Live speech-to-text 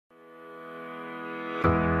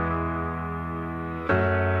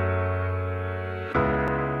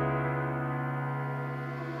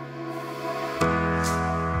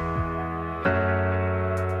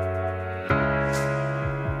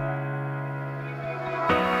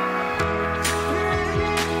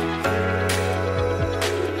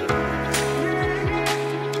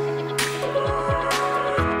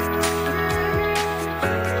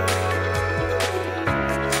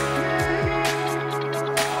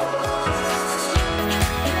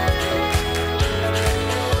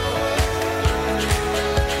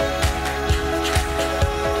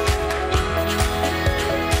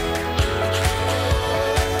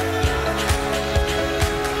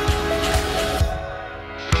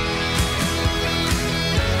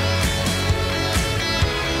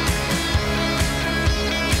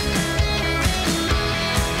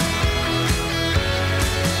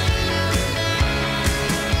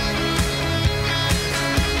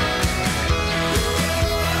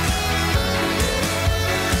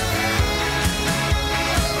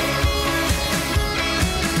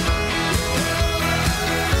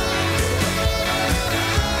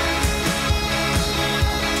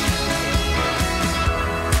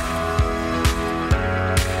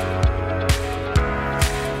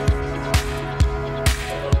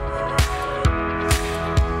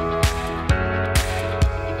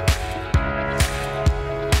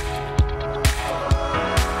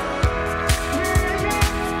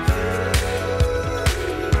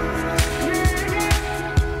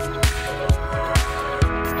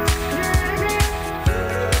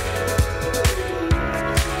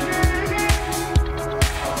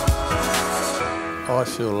I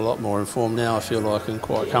feel a lot more informed now. I feel like I can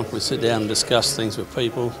quite comfortably sit down and discuss things with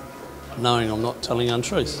people, knowing I'm not telling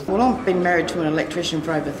untruths. Well, I've been married to an electrician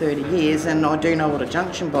for over 30 years and I do know what a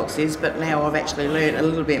junction box is, but now I've actually learnt a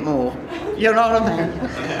little bit more. You know what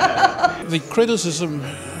I mean? The criticism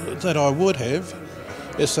that I would have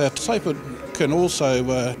is that SAPID can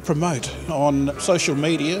also promote on social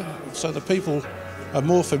media so that people are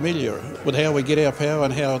more familiar with how we get our power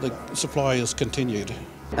and how the supply is continued.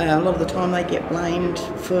 A lot of the time they get blamed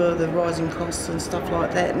for the rising costs and stuff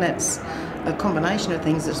like that, and that's a combination of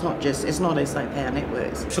things. It's not SA Power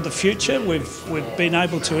Networks. For the future, we've been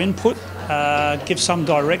able to input, give some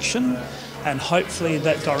direction, and hopefully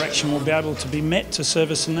that direction will be able to be met to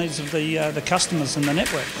service the needs of the customers in the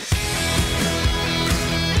network.